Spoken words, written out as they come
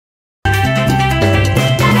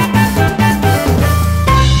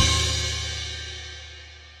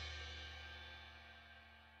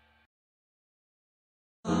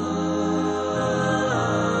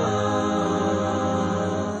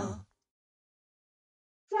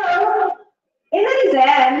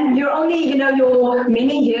and you're only, your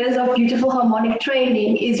many years of beautiful harmonic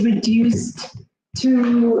training is reduced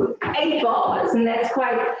to 8 bars, and that's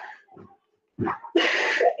quite, you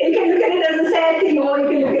can look at it as a sad thing, or you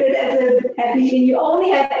can look at it as a happy thing. You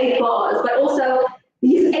only have 8 bars, but also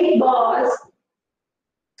these 8 bars, /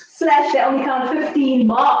 they only count 15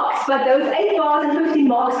 marks, but those 8 bars and 15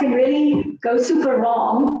 marks can really go super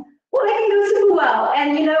wrong, or they can go super well.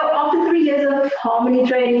 And after 3 years of harmony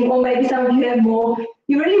training, or maybe some of you have more,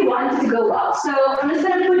 you really want it to go well. So I'm just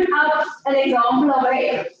going to put up an example of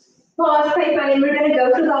a past paper, and then we're going to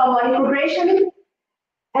go through the harmonic progression.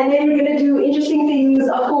 And then we're going to do interesting things.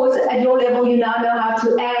 Of course, at your level, you now know how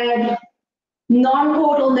to add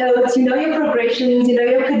non-chordal notes, your progressions,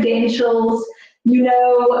 your credentials,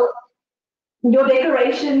 your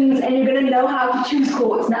decorations, and you're going to know how to choose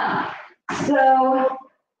chords now. So,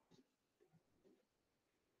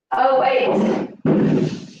 oh wait,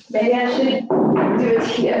 maybe I should do it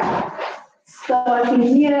here. Starting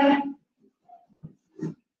here.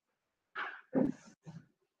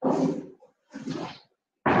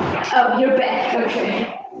 Oh, you're back,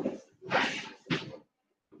 okay.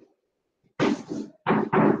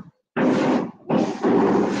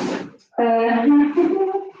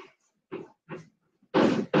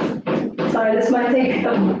 Sorry, this might take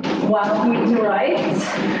a while for me to write.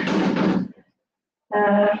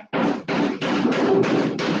 Okay.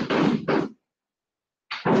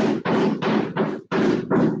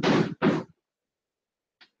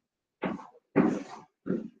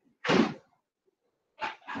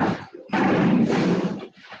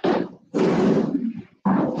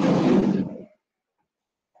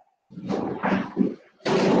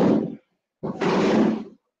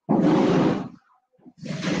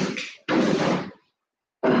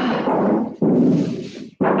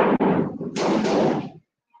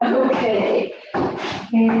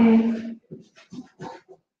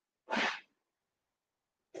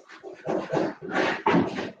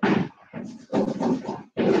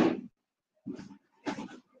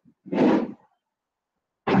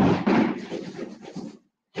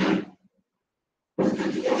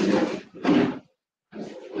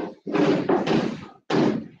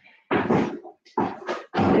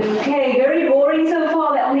 Okay, very boring so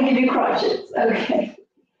far. They only give you crotchets. Okay.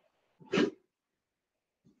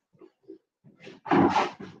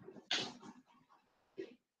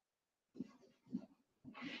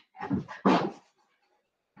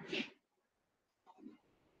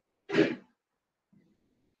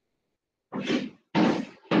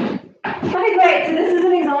 Okay, great. So this is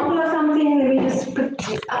an example of something. Let me just put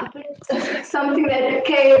up something that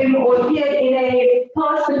came or appeared in a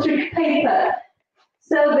past Matric paper.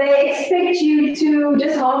 So they expect you to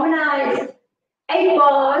just harmonize 8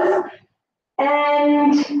 bars,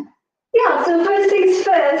 and yeah. So first things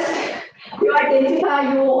first, you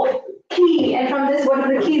identify your key, and from this, what does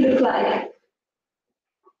the key look like?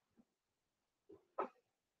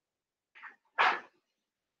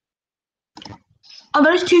 Oh,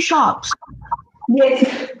 there's 2 sharps. Yes.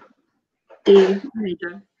 D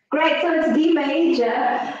major. Great, so it's D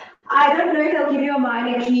major. I don't know if they'll give you a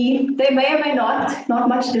minor key. They may or may not. Not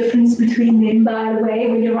much difference between them, by the way,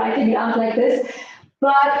 when you're writing it out like this.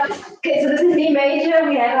 But, okay, so this is D major.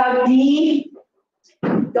 We have our D,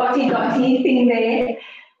 dotty thing there.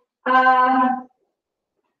 And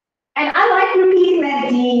I like repeating that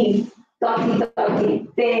D, dotty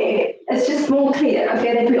there. It's just more clear,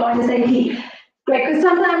 okay, that we are in the same key. Great, because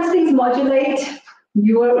sometimes things modulate.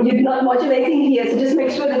 You're not modulating here, so just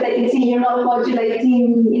make sure that they can see you're not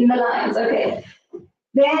modulating in the lines. Okay.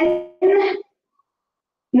 Then,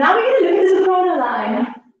 now we're going to look at the soprano line.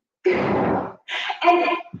 And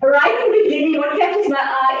right in the beginning, what catches my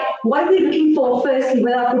eye, what are we looking for firstly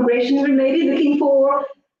with our progressions? We're maybe looking for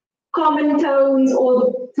common tones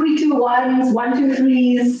or 3-2-1s,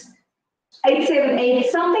 1-2-3s, 8-7-8,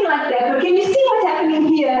 something like that. But can you see what's happening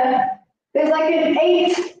here? There's like an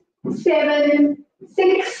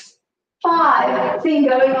 8-7-6-5 thing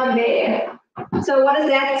going on there. So what does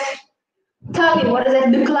that tell you? What does that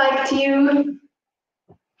look like to you?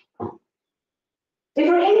 If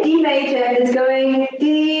we're in D major and it's going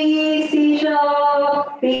D, C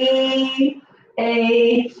sharp, B,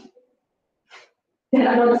 A, and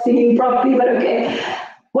I'm not singing properly, but okay.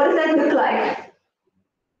 What does that look like?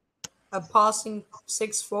 A passing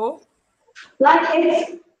 6-4? Like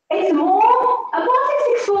it's more, a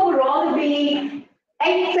passing 6-4 would rather be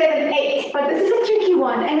 8-7-8, but this is a tricky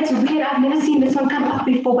one, and it's weird. I've never seen this one come up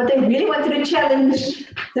before, but they really wanted to challenge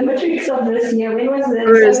the matrics of this year. When was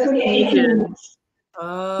this? 2018.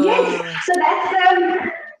 Yes, so that's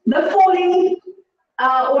the falling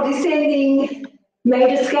or descending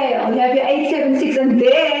major scale. You have your 876, and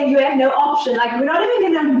there you have no option. Like, we're not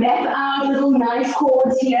even going to map out little nice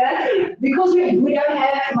chords here because we don't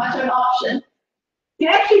have much of an option. You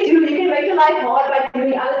actually do. You can make your life hard by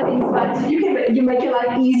doing other things, but you make your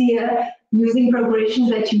life easier using progressions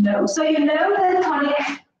that you know. So you know the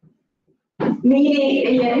tonic,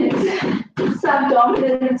 median,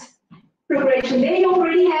 subdominant progression. Then you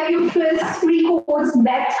already have your first 3 chords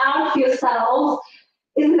mapped out for yourself.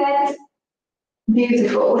 Isn't that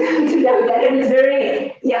beautiful to know that? It is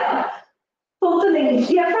very, fulfilling.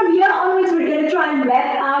 Yeah, from here onwards, we're going to try and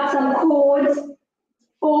map out some chords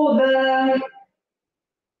for the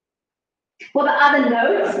other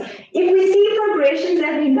notes. If we see progressions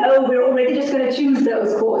that we know, we're already just going to choose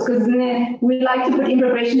those chords because we like to put in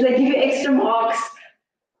progressions that give you extra marks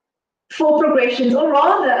for progressions, or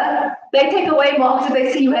rather, they take away marks if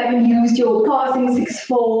they see you haven't used your passing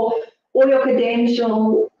 6/4 or your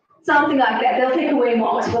cadential, something like that. They'll take away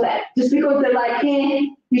marks for that just because they're like,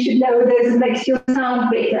 hey, you should know this, it makes your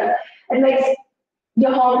sound better, it makes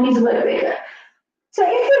your harmonies work better. So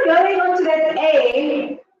if we're going on to that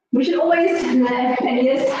A, we should always, and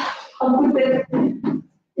yes, I'll put that,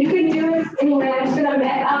 you can do it anyway. I'm just going to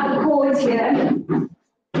map out the chords here.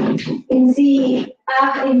 In C,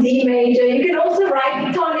 F, in D major. You can also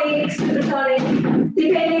write tonics, supertonic,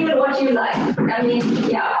 depending on what you like. I mean,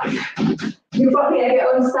 yeah, you probably have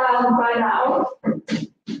your own style by now.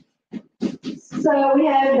 So we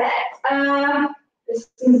have that. This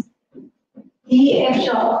is E, F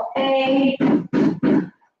sharp, A,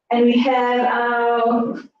 and we have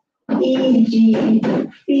our E, G,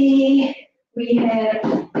 B. We have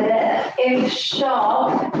the F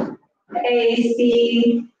sharp, A,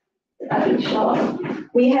 C, F sharp.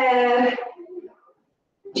 We have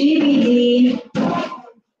G, B, D,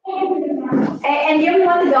 and here we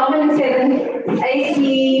want the dominant 7, A,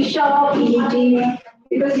 C, sharp, E, G,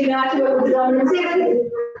 because you know how to work with the dominant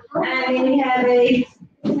 7. And then we have a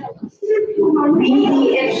B,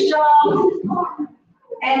 D, F sharp,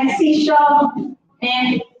 and C sharp,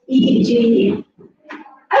 and E, G.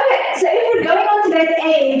 Okay, so if we're going on to that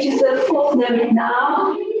A, which is the 4th note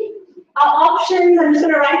now, our options, I'm just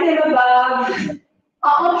going to write them above.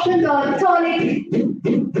 Our options are tonic,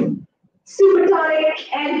 supertonic,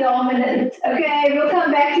 and dominant. Okay, we'll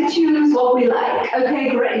come back to choose what we like. Okay,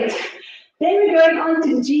 great. Then we're going on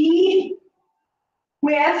to G.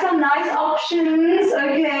 We have some nice options.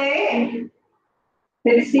 Okay.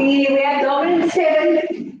 Let's see, we have dominant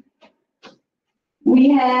 7. We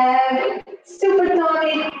have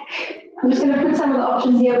supertonic. I'm just going to put some of the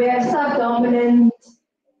options here. We have subdominant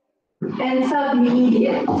and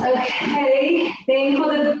submediate. Okay, then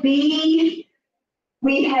for the B,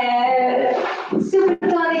 we have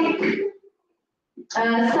supertonic,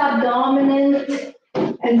 subdominant,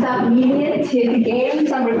 and submediate. Here again,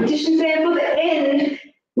 some repetitions there. For the end,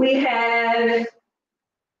 we have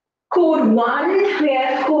chord 1, we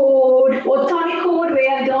have chord, or tonic chord, we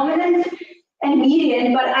have dominant and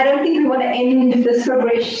median, but I don't think we want to end this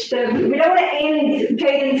progression. We don't want to end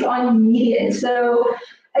cadence on median, so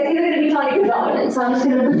I think it's going to be tonic and dominant, so I'm just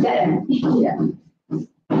going to put that here.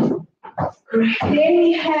 Great. Then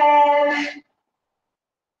we have,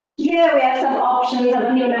 here we have some options. I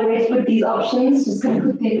don't even know where to put these options, just going to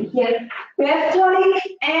put them here. We have tonic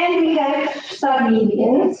and we have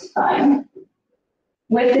submedians, fine.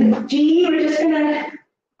 With the G, we're just going to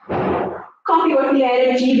copy what we had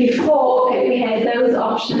in G before. Okay, we had those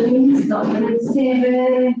options, dominant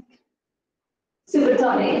 7,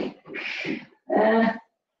 supertonic,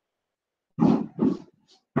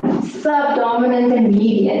 subdominant and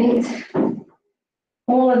median.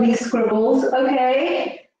 All of these scribbles.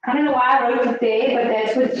 Okay, I don't know why I wrote it there, but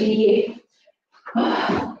that's what G.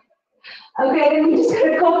 Okay, then we're just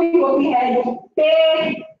going to copy what we had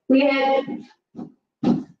there. We had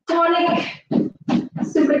tonic,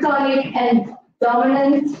 supertonic, and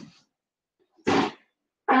dominant.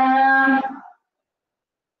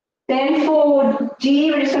 Then for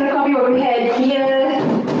G, we're just going to copy what we had here.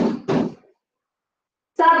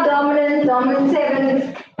 Subdominant, dominant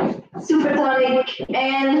 7, supertonic,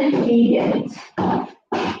 and median.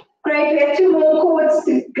 Great, we have 2 more chords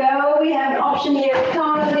to go. We have an option here,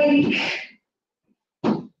 tonic,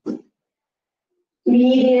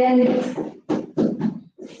 median,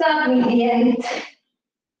 submedian,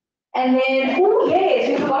 and then, oh yes,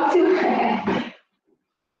 we forgot to,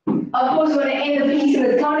 of course, we're going to end the piece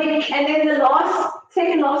with tonic, and then the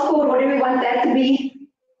second last chord, what do we want that to be?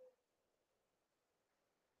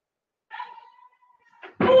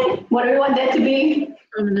 What do we want that to be?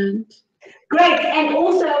 Dominant. Great, and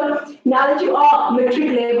also, now that you are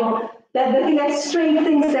matric level, that the thing that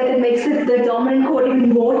strengthens that, it makes it the dominant chord even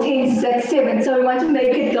more tense is at 7. So we want to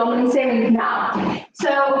make it dominant 7 now.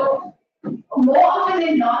 So more often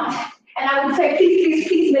than not, and I would say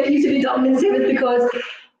please make use of your dominant 7 because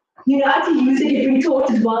you know how to use it, you've been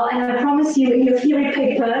taught as well, and I promise you in your theory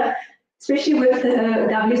paper, especially with the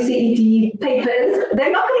WCED papers,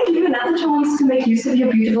 they're not going to give you another chance to make use of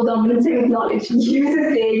your beautiful dominant 7 knowledge. Use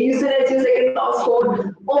it there, use it as your second last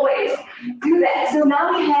chord, always do that. So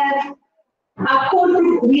now we have our chord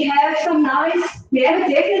group, we have a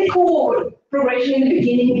definite chord progression in the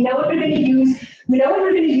beginning, we know what we're going to use, we know what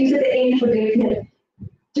we're going to use at the end for definite.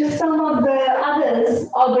 Just some of the others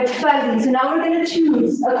are a bit fuzzy, so now we're going to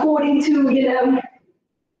choose according to,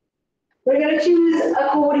 we're going to choose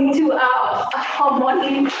according to our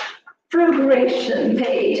harmonic progression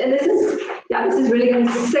page, and this is really going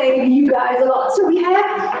to save you guys a lot. So we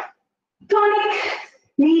have tonic,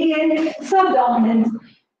 median, subdominant.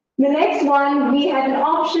 The next one, we have an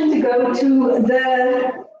option to go to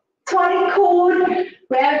the tonic chord,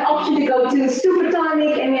 we have an option to go to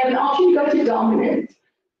supertonic, and we have an option to go to dominant.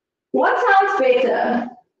 What sounds better?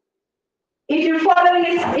 If you're following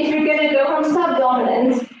it, if you're going to go from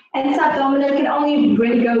subdominant, and subdominant can only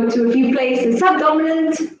really go to a few places.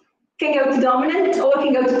 Subdominant can go to dominant or it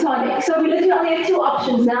can go to tonic. So we literally only have 2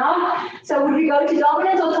 options now. So would we go to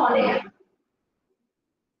dominant or tonic?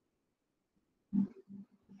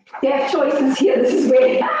 They have choices here. This is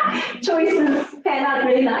where choices pan out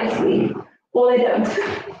really nicely, or they don't.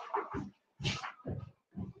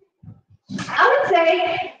 I would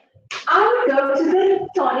say I would go to the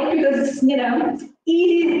tonic because it's,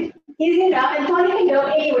 easy enough, and tonic can go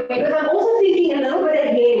anywhere. Because I'm also thinking a little bit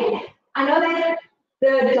ahead. I know that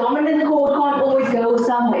the dominant chord can't always go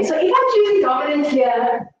somewhere. So if I'm choosing dominant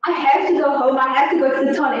here, I have to go home. I have to go to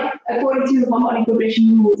the tonic according to harmonic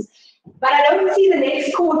progression rules. But I don't see the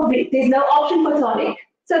next chord. There's no option for tonic.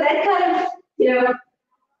 So that kind of,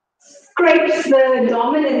 scrapes the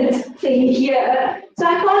dominant thing here. So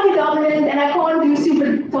I can't do dominant and I can't do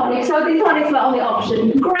supertonic. So the tonic's my only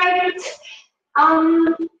option. Great.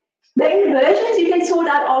 The inversions you can sort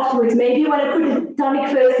out afterwards. Maybe you want to put a tonic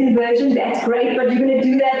first inversion, that's great, but you're going to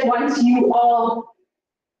do that once you're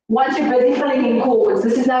busy filling in chords.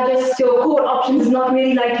 This is now just your chord options, not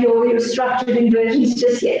really like your structured inversions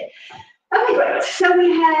just yet. Okay, great. So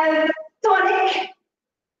we have tonic.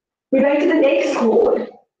 We're going to the next chord.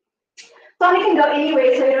 Tonic can go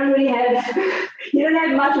anywhere, so you don't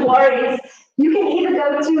have much worries. You can either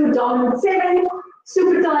go to dominant 7,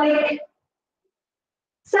 supertonic,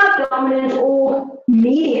 subdominant, or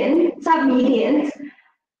submedian.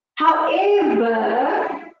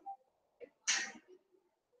 However,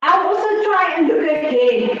 I'll also try and look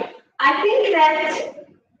ahead. I think that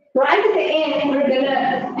right at the end we're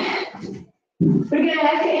gonna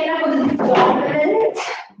have to end up with dominant.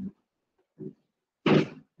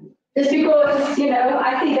 Just because,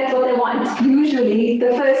 I think that's what they want. Usually,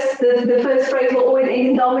 the first phrase will always end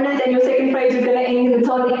in dominant, and your second phrase is going to end in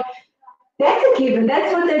tonic. That's a given.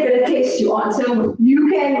 That's what they're going to test you on. So you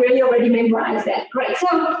can really already memorize that. Great. So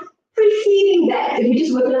preceding that, if we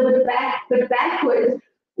just work a little bit backwards,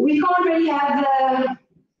 we can't really have the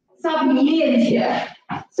submedians here.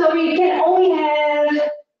 So we can only have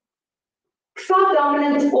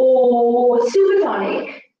subdominant or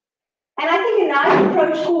supertonic. And I think a nice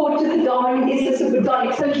approach chord to the dominant is the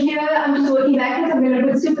supertonic. So here I'm just working backwards. I'm going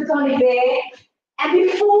to put supertonic there. And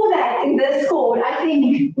before that, in this chord, I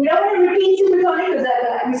think we don't want to repeat supertonic because,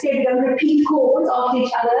 like we said, we don't repeat chords after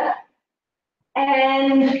each other.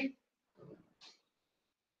 And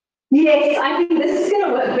yes, I think this is going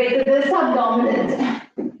to work better. The subdominant.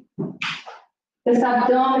 The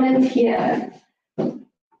subdominant here.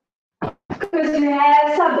 Because you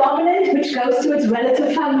have subdominant, which goes to its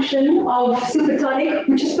relative function of supertonic,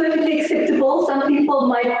 which is perfectly acceptable. Some people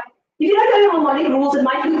might, if you don't know harmonic rules, it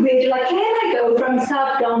might look weird. You're like, can I go from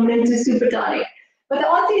subdominant to supertonic? But the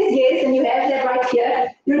answer is yes, and you have that right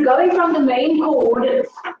here. You're going from the main chord,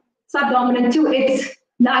 subdominant, to its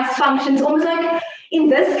nice functions. Almost like, in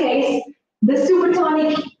this case, the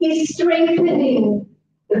supertonic is strengthening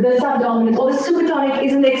the subdominant, or the supertonic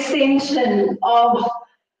is an extension of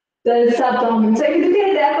the subdominant. So if you look at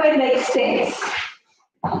it that way, it makes sense.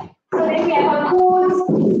 So then we have our chords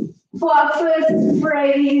for our first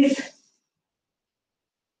phrase,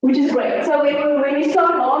 which is great. So when we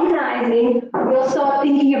start harmonizing, we'll start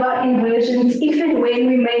thinking about inversions if and when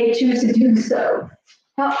we may choose to do so.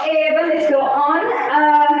 However, let's go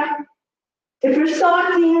on. If we're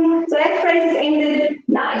starting, so that phrase is ended,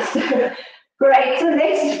 nice. Great. So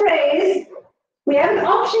next phrase, we have an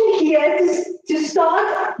option here to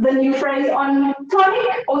start the new phrase on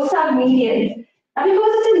tonic or submedian. And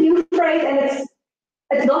because it's a new phrase and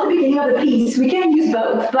it's not the beginning of the piece, we can use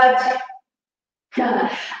both, but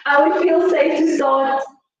I would feel safe to start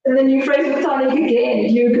the new phrase with tonic again,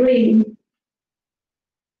 if you agree.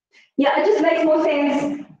 Yeah, it just makes more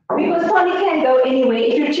sense because tonic can go anywhere.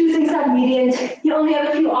 If you're choosing submedian, you only have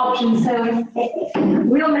a few options, so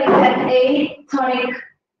we'll make that a tonic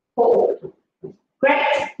chord. Great.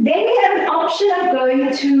 Then we have an option of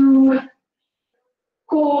going to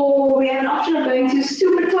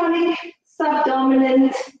supertonic,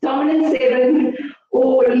 subdominant, dominant 7,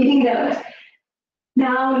 or leading note.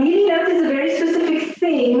 Now, leading note is a very specific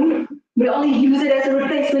thing. We only use it as a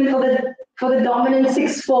replacement for the dominant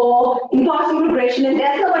 6/4 in passing progression, and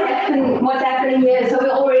that's not what's happening here. So we're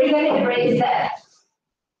already going to erase that.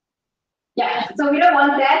 Yeah, so we don't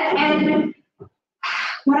want that. And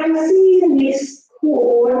what I'm seeing in this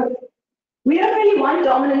chord, we don't really want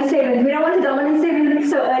dominant 7. We don't want the dominant 7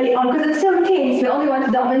 so early on because it's so intense. We only want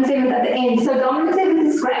the dominant 7 at the end. So dominant 7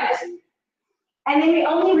 is scrapped. And then we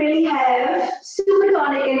only really have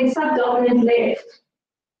supertonic and subdominant left.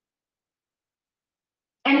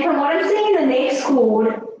 And from what I'm seeing in the next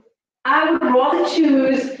chord, I would rather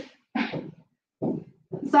choose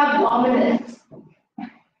subdominant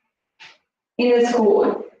in this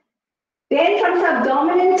chord. Then from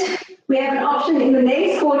subdominant, we have an option in the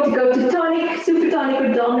next chord to go to tonic, supertonic,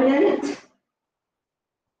 or dominant.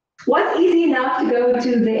 What's easy enough to go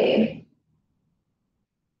to there?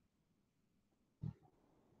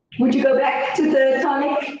 Would you go back to the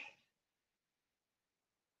tonic?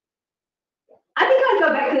 I think I'd go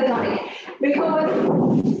back to the tonic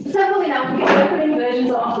because simple enough, we can open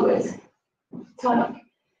inversions afterwards. Tonic.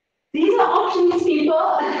 These are options, people.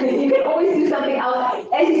 You can always do something else.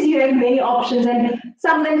 As you see, you have many options, and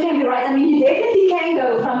some of them can be right. I mean, you definitely can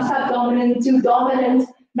go from subdominant to dominant,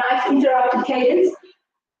 nice interrupted cadence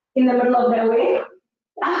in the middle of nowhere.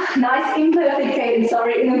 Nice imperfect cadence,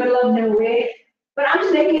 sorry, in the middle of nowhere. But I'm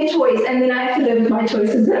just making a choice, and then I have to live with my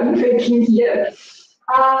choices that I'm making here.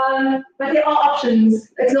 But there are options.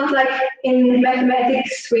 It's not like in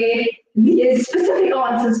mathematics where there's specific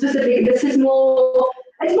answers, This is more,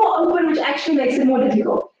 it's more open, which actually makes it more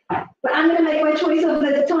difficult. But I'm going to make my choice of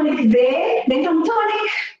the tonic there. Then from tonic,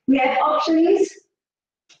 we have options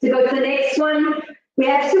to go to the next one. We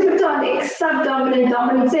have supertonic, subdominant,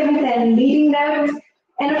 dominant 7th, and leading notes.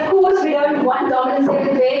 And of course, we don't want dominant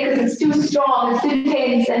 7th there because it's too strong, it's too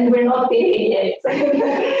tense, and we're not there yet.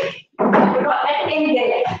 We're not at the end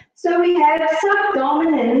yet. So we have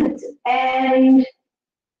subdominant and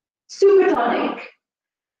supertonic.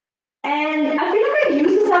 And I feel like I've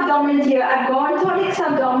used the subdominant here. I've gone tonic,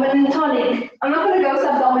 subdominant, tonic. I'm not going to go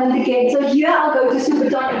subdominant again. So here I'll go to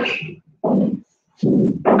supertonic.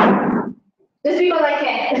 Just because I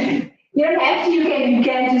can. You don't have to, you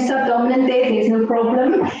can do subdominant there, there's no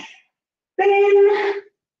problem. Then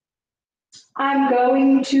I'm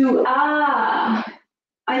going to,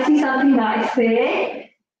 I see something nice there.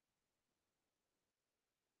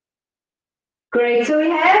 Great, so we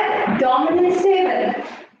have dominant 7.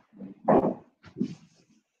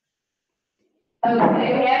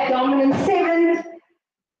 Okay, we have dominant 7.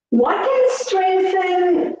 What can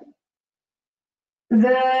strengthen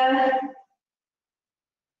the,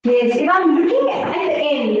 yes, if I'm looking at the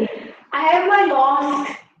end, I have my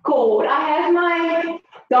last chord, I have my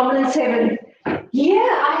dominant 7. Here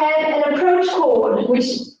I have an approach chord, which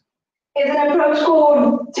is an approach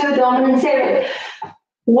chord to the dominant 7.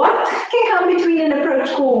 What can come between an approach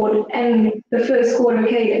chord and the first chord of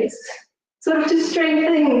cadence? Sort of to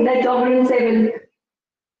strengthen that dominant 7,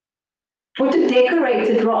 or to decorate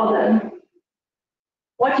it rather.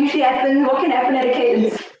 What usually happens, what can happen at a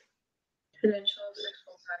cadence? Credential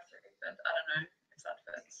 6/4 but I don't know if that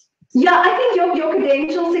fits. Yeah, I think your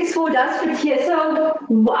credential 6/4 does fit here. So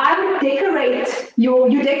I would decorate you're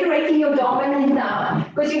decorating your dominant now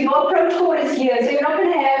because your approach chord is here. So you're not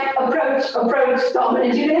going to have approach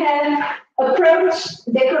dominant. You're going to have approach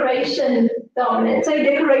decoration dominant. So your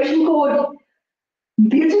decoration chord,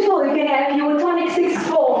 beautiful. You can have your tonic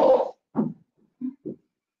 6/4.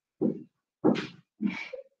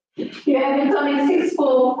 You have your tonic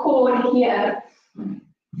 6/4 chord here.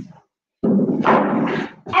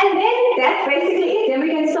 And then that's basically it. Then we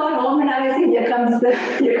can start harmonizing. Here comes the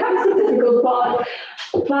difficult part.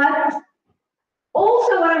 But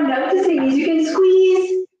also what I'm noticing is you can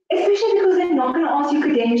squeeze, especially because they're not going to ask you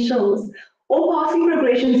credentials or passing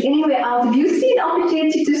progressions anywhere else. If you see an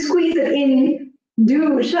opportunity to squeeze it in,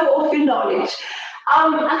 do show off your knowledge.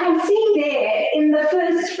 I can see there in the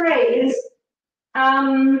first phrase,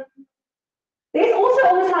 There's also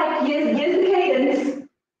almost like, here's the cadence.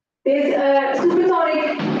 There's a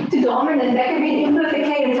supertonic to dominant, that can be an imperfect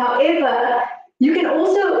cadence. However, you can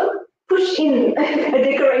also push in a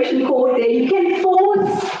decoration chord there. You can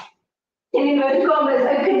force, in inverted commas,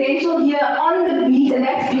 a cadential here on the beat, and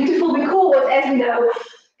that's beautiful because, as we know,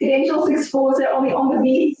 cadential 6/4s are only on the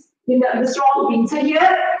beats, the strong beat. So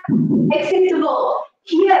here, acceptable.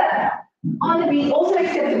 Here, on the beat, also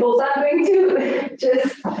acceptable. So I'm going to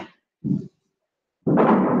just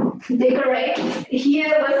decorate.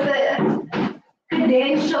 Here was the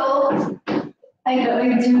cadential. I'm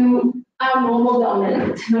going to our normal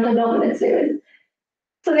dominant, not a dominant 7.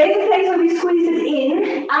 So there's a place where we squeeze it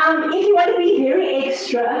in. If you want to be very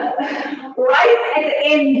extra, right at the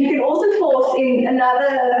end, you can also force in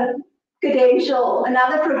another cadential,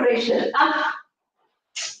 another progression,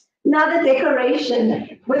 another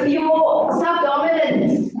decoration with your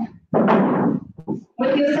subdominant.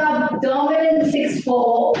 With your subdominant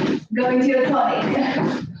 6/4 going to your tonic.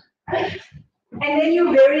 And then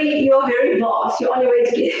you're very boss. You're on your way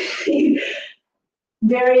to get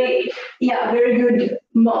very good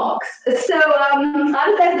marks. So how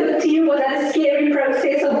does that look to you? Was that a scary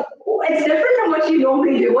process? Of, it's different from what you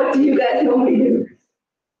normally do. What do you guys normally do?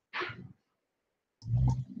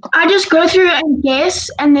 I just go through and guess,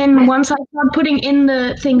 and then once I start putting in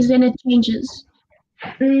the things, then it changes. I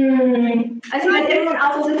see that everyone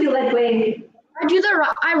else also feel that way.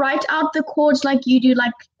 I write out the chords like you do,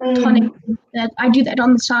 like tonic. That I do that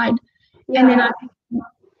on the side, and then I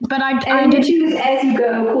did choose as you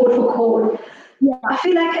go, chord for chord. Yeah. I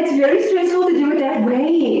feel like it's very stressful to do it that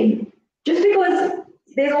way, just because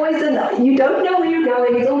there's always you don't know where you're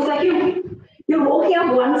going. It's almost like you're walking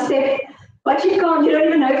up one step, but you don't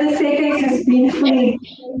even know if the staircase has been fully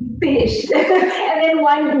finished. And then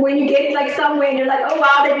when you get like somewhere and you're like, oh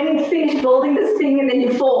wow, they didn't finish building this thing, and then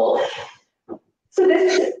you fall. So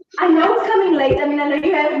this, I know it's coming late. I mean, I know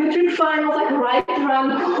you have Matric finals like right around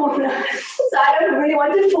the corner. So I don't really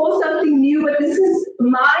want to force something new, but this is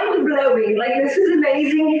mind-blowing. Like, this is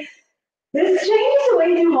amazing. This changes the way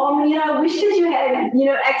you do harmony. I wish that you had,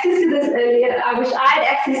 access to this earlier. I wish I had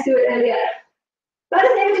access to it earlier. But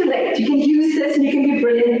it's never too late. You can use this and you can be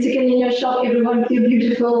brilliant. You can, in your shop, everyone do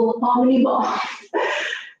beautiful harmony bar.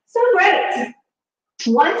 So great.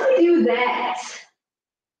 Once we do that,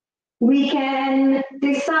 we can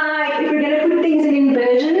decide if we're going to put things in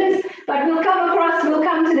inversions, but we'll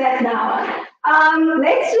come to that now.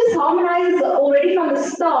 Let's just harmonize already from the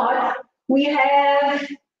start. We have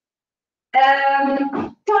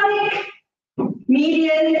tonic,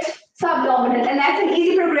 median, subdominant, and that's an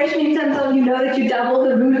easy progression in terms of that you double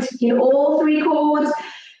the root in all 3 chords.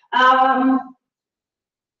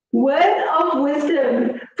 Word of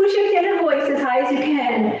wisdom, push your tenor voice as high as you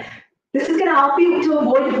can. This is going to help you to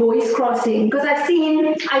avoid voice crossing, because I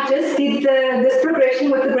just did this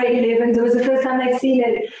progression with the grade 11s. It was the first time I'd seen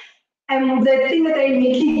it. And the thing that they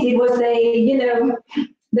immediately did was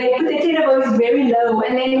they put their tenor voice very low.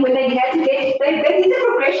 And then when they had to they did the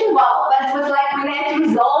progression well, but it was like when they had to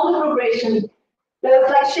resolve the progression, there was,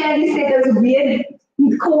 like Shandy said, those weird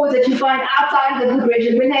chords that you find outside the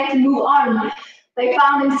progression. When they had to move on, they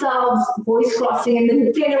found themselves voice crossing, and then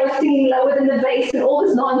the tenor was singing lower than the bass and all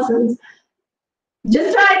this nonsense.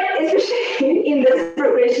 Just try, especially in this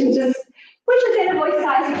progression, just push the tenor voice as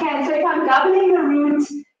high as you can. So if I'm doubling the root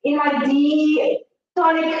in my D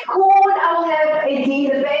tonic chord, I will have a D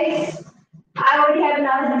in the bass. I already have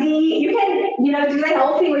another D. You can, do that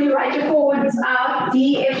whole thing where you write your chords out,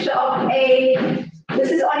 D, F sharp, A. This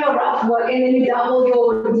is on your rough work, and then you double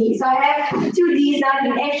your D. So I have 2 Ds now,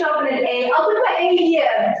 an F sharp and an A. I'll put my A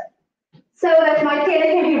here, so that my tenor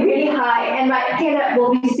can be really high, and my tenor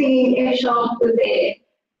will be singing F sharp with A.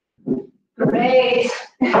 Great.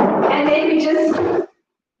 And then we just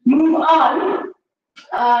move on.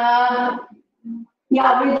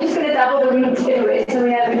 We're just going to double the roots anyway. So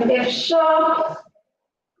we have an F sharp.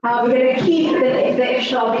 We're going to keep the F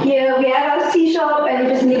sharp here. We have our C sharp, and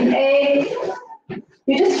we just need an A.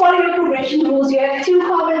 You just follow your progression rules. You have 2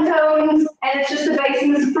 common tones, and it's just the bass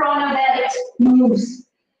and the soprano that moves.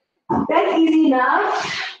 That's easy enough.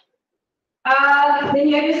 Then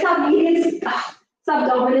you have your sub-median,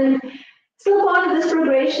 subdominant. Still part of this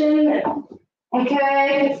progression.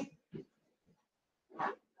 Okay.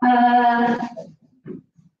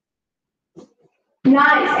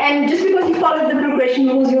 Nice. And just because you follow the progression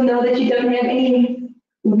rules, you'll know that you don't have any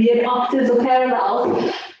weird octaves or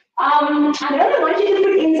parallels. I know I want you to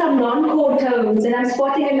put in some non-chord tones, and I'm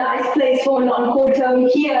spotting a nice place for a non-chord tone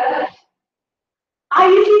here. I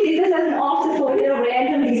usually do this as an afterthought,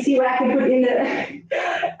 randomly see where I can put in the,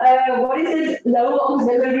 what is it, lower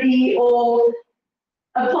auxiliary or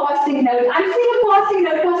a passing note. I'm seeing a passing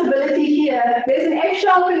note possibility here. There's an F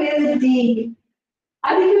sharp and there's a D.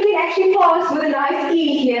 I think we can actually pass with a nice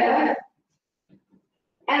E here.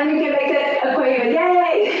 And we can make that a quaver,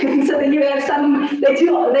 yay! So then you have some, they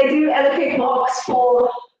do allocate marks for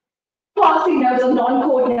passing notes or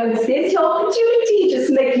non-chord notes. There's your opportunity,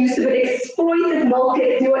 just make use of it, exploit it, milk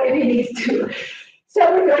it, do whatever you need to do.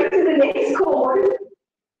 So we're going to the next chord.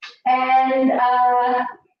 And,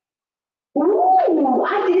 ooh,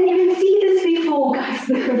 I didn't even see this before, guys.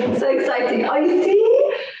 So exciting. Are you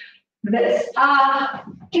seeing this?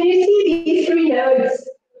 Can you see these three notes?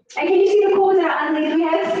 And can you see the chords that are underneath? We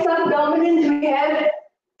have subdominant, we have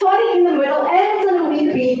tonic in the middle, and it's on a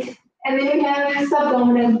weak beat. And then we have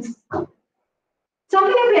subdominant.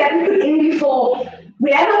 Something that we haven't put in before.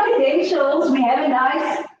 We have our credentials, we have a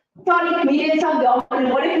nice tonic, medium,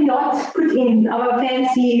 subdominant. What have we not put in? Our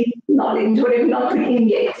fancy knowledge, what have we not put in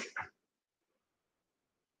yet?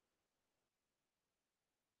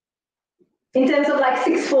 In terms of like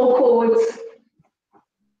 6/4 chords.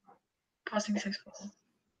 Passing 6/4.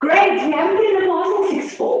 Great, we haven't put in a passing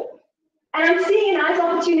 6/4. And I'm seeing a nice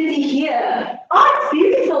opportunity here. Oh, it's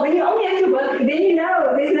beautiful. Then you only have to work, then you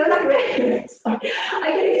know, there's no like reference. I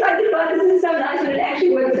get excited about this. This is so nice when it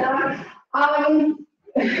actually works out.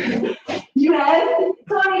 You have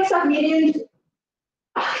tonic, submedium,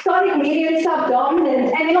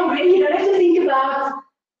 subdominant, and then already you don't have to think about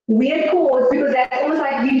weird chords because that's almost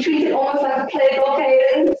like you treat it almost like a playable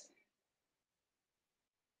cadence.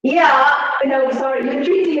 Yeah, no, sorry, you're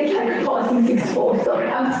treating it like a passing 6/4, sorry,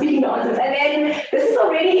 I'm speaking nonsense. And then this is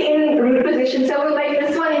already in root position, so we'll make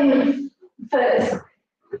this one in first.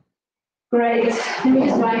 Great, let me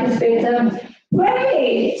just write this better.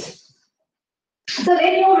 Great. So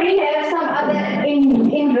then you already have some other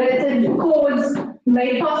inverted chords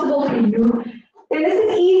made possible for you. And this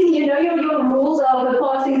is easy, you know your rules are the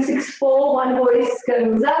passing 6/4, one voice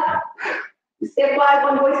goes up, stepwise,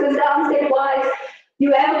 one voice goes down, stepwise.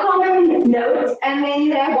 You have a common note, and then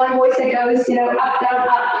you have one voice that goes, you know, up, down,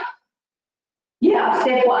 up. Yeah,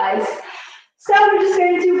 stepwise. So we're just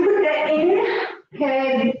going to put that in.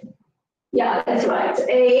 Okay. Yeah, that's right.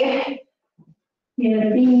 A, here,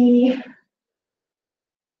 B.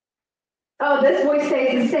 Oh, this voice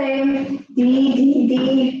stays the same. D, D,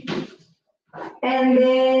 D. And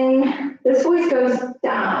then this voice goes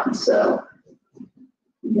down. So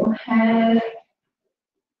you'll have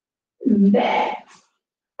that.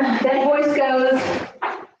 That voice goes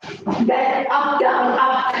that up, down,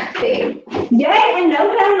 up thing. Yeah, and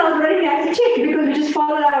no parallels really have to check because we just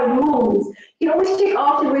followed our rules. You can always check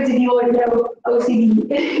afterwards if you already know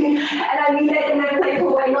OCD. And I mean that in a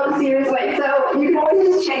playful way, not a serious way. So you can always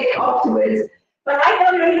just check it afterwards. But right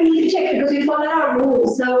now we don't even need to check because we followed our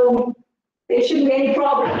rules. So there shouldn't be any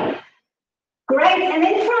problem. Great, and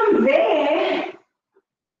then from there,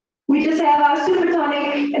 we just have our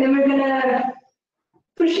supertonic, and then we're gonna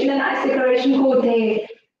push in a nice decoration chord there.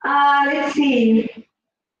 Let's see.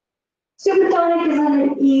 Supertonic is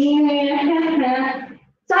an E.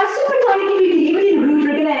 So our supertonic, if you leave it in root,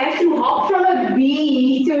 we're gonna have to hop from a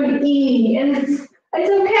B to an E, and it's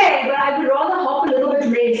okay, but I would rather hop a little bit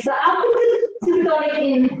less. So I'll put the supertonic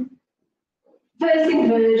in first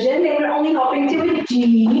inversion, then we're only hopping to a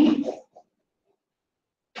G.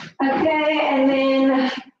 Okay, and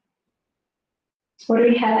then what do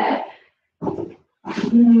we have?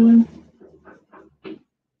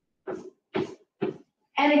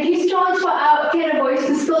 And it gives chance for our tenor voice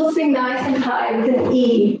to still sing nice and high with an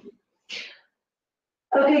E.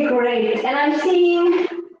 Okay, great. And I'm seeing,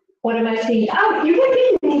 what am I seeing? Oh, you can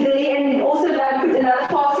be neatly and also like put another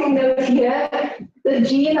passing note here. The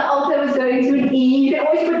G and the alto is going to an E. You can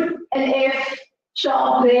always put an F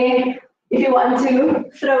sharp there if you want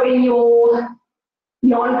to throw in your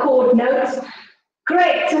non-chord notes.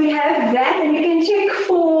 Great, so we have that, and you can check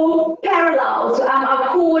for parallels.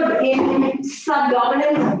 Our chord in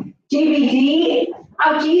subdominant, GBD,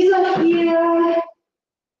 our G's are here,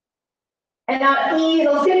 and our E's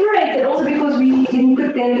are separated also because we didn't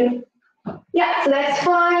put them. Yeah, so that's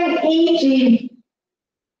fine. E, G,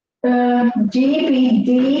 G, B,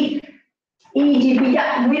 D, E, G, B.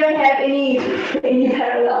 Yeah, we don't have any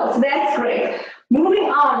parallels. That's great. Moving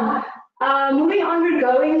on. We're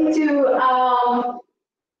going to our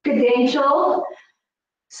credential.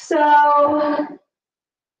 So,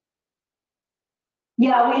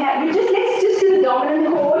 yeah, let's just do the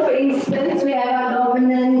dominant chord, for instance. We have our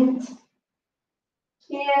dominant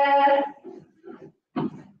here.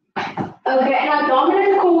 Okay, and our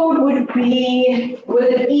dominant chord would be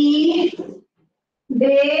with an E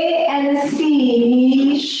there and a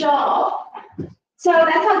C sharp. So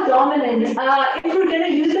that's our dominant. If we're going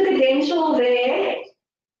to use the cadential there,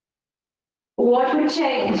 what would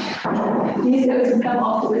change? These notes would come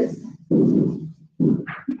afterwards.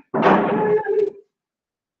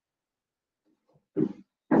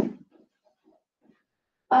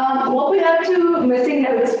 What would our two missing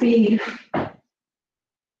notes be?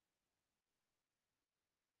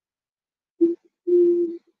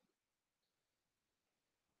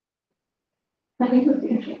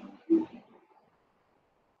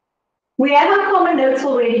 We have our common notes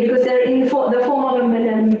already because they're in the form of a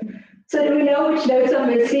minim. So do we know which notes are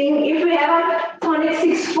missing? If we have our tonic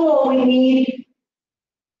 6/4, we need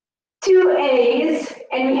 2 A's,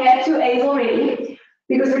 and we have 2 A's already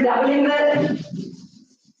because we're doubling the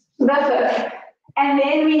fifth. And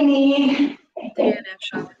then we need D and F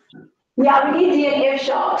sharp. Yeah, we need D and F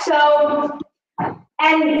sharp. So,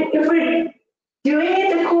 and if we're doing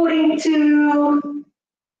it according to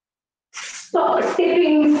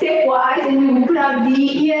stepping stepwise, and we put our D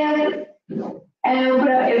here, and we put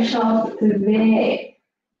our F sharp there.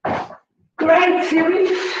 Great, so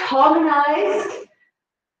we've harmonized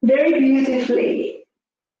very beautifully.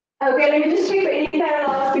 Okay, let me just check for any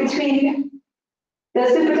parallels between the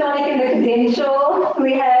supertonic and the cadential.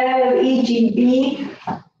 We have EGB,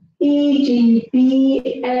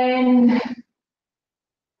 and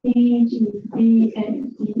EGB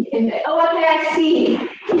and E. Oh, okay, I see.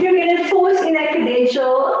 If you're going to force in that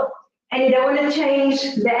cadential and you don't want to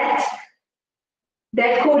change that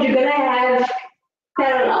chord, you're going to have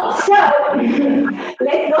parallels. So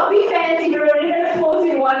let's not be fancy. We're only going to force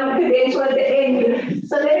in one cadential at the end.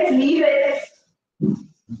 So let's leave it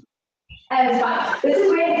as fine. This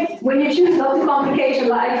is when you choose not to complicate your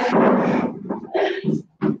life.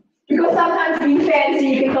 Because sometimes being fancy,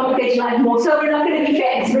 you can complicate your life more. So we're not going to be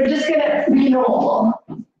fancy. We're just going to be normal.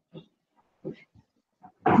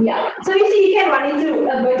 Yeah. So you see, you can run into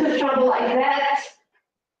a bit of trouble like that.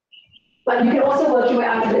 But you can also work your way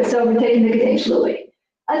out of it. So we're taking the cadential away.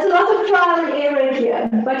 It's a lot of trial and error here.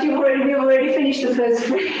 But we've already finished the first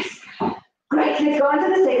phrase. Great. Let's go on to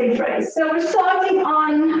the second phrase. So we're starting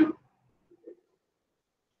on.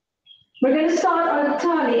 We're going to start on the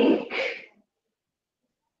tonic.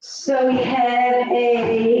 So we have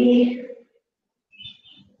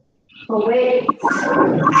wait.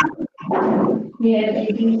 We have a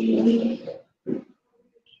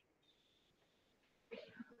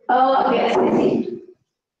Oh, okay, I see.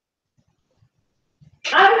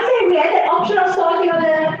 I would say we had the option of starting on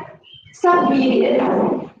the submedian.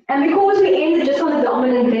 And because we ended just on the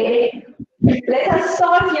dominant there, let us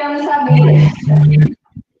start here on the submedian.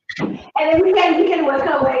 And then we can work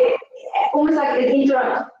our way almost like an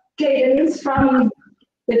interrupt cadence from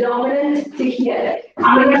the dominant to here.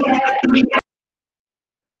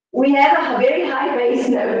 We have a very high bass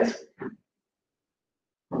note.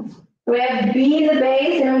 We have B in the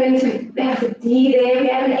bass, and we're going to have a D there. We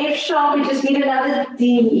have an F sharp, we just need another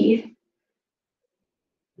D.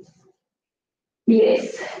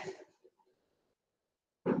 Yes.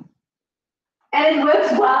 And it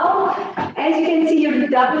works well. As you can see, you're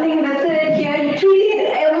doubling the third here. You're treating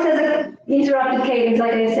it almost as an interrupted cadence,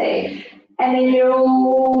 like I say. And then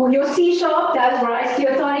your C sharp does rise to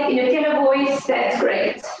your tonic in your tenor voice. That's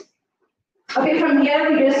great. Okay, from here,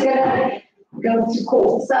 we're just going to go to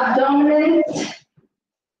chord subdominant.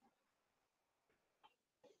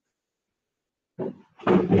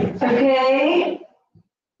 Okay.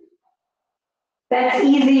 That's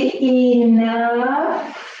easy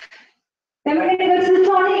enough. Then we're going to go to the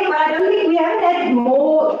tonic, but I don't think we haven't had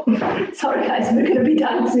more. Sorry guys, we're going to be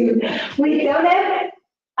done soon. We don't have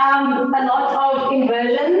a lot of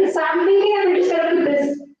inversions, so I'm thinking that we're just going to put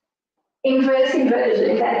this inverse inversion,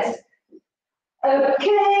 if that's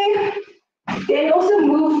okay. Then also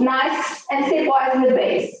move nice and stepwise in the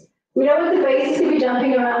bass. We don't want the basses to be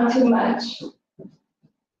jumping around too much.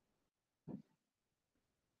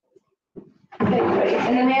 Okay, great.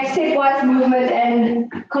 And then we have stepwise movement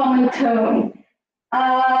and common tone.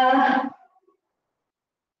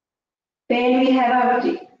 Then we have our,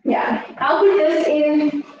 I'll put this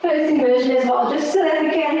in first inversion as well, just so that we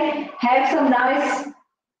can have some nice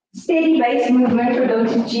steady bass movement. We're going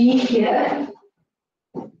to G here.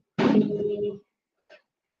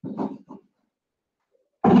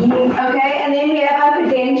 Okay, and then we have our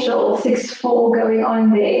cadential 6/4 going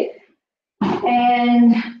on there.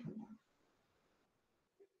 And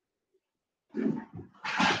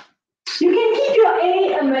you can keep your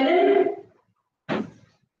A minim.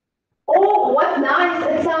 Oh, what nice,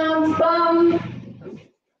 it sounds bum.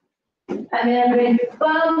 And then I'm going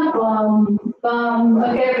bum, bum, bum.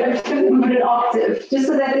 Okay, but I'm just going to move it an octave, just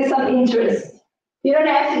so that there's some interest. You don't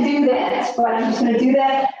have to do that, but I'm just going to do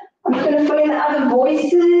that. I'm just going to fill in the other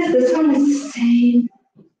voices. This one is the same.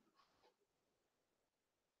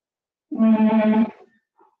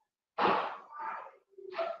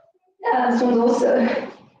 This one's also.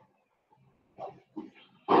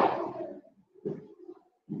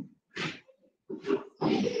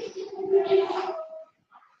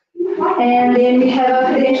 And then we have our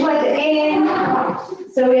credential at the end.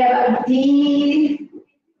 So we have our D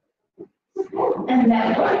and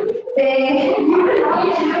that one there.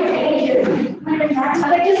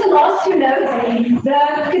 Okay, just the last two notes. The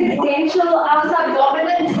credential outside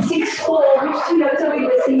dominant 6/4. Which two notes are we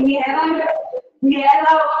missing? We have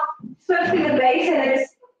our fifth in the base and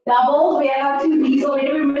it's doubled. We have our two B's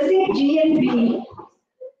already. We're missing G and B.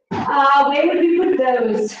 Where would we put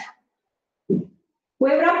those?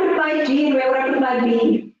 Where would I put my G and where would I put my B?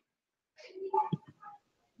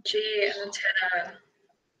 G and the tenor,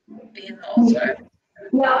 B in the also.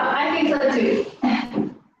 Yeah, I think so too.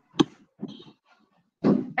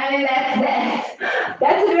 And that's that.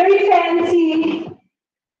 That's a very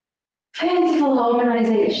fanciful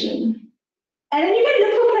harmonization. And then you can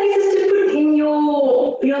look for places to put in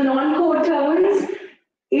your non-chord tones.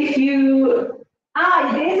 If you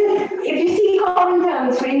see common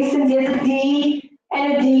tones, for instance, there's a D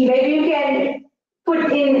and a D. Maybe you can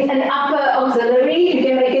put in an upper auxiliary. You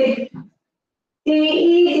can make it D,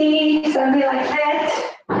 E, D, something like that.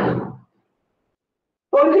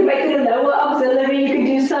 Or you could make it a lower auxiliary. You could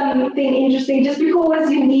do something interesting just because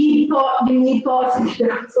you need passage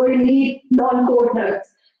notes or you need non-chord notes.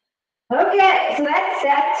 Okay, so that's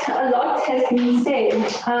that. A lot has been said.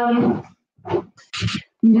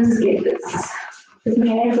 Just get this. Because my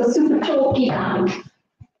hands are super chalky.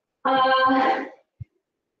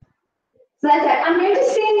 So that's that. I'm going to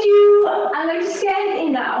scan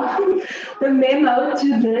in now the memo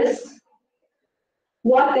to this,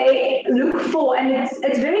 what they look for, and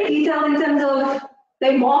it's very detailed in terms of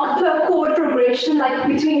they mark per chord progression, like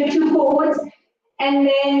between the two chords, and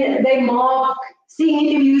then they mark seeing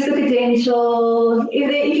if you use the credential,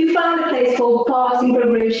 if you found a place for passing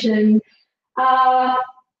progression,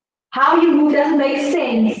 how you move doesn't make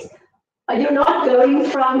sense. You're not going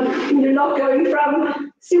from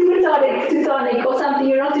supertonic to tonic or something.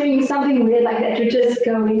 You're not doing something weird like that. You're just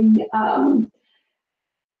going.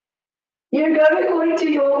 You're going according to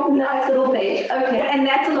your nice little page. Okay, and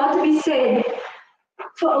that's a lot to be said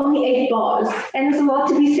for only 8 bars, and there's a lot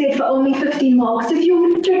to be said for only 15 marks if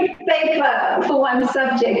you trick paper for one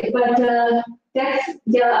subject. But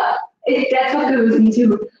that's what goes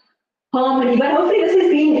into harmony. But hopefully this has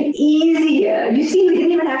been easier. You see, we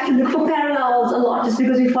didn't even have to look for parallels a lot just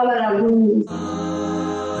because we followed our rules.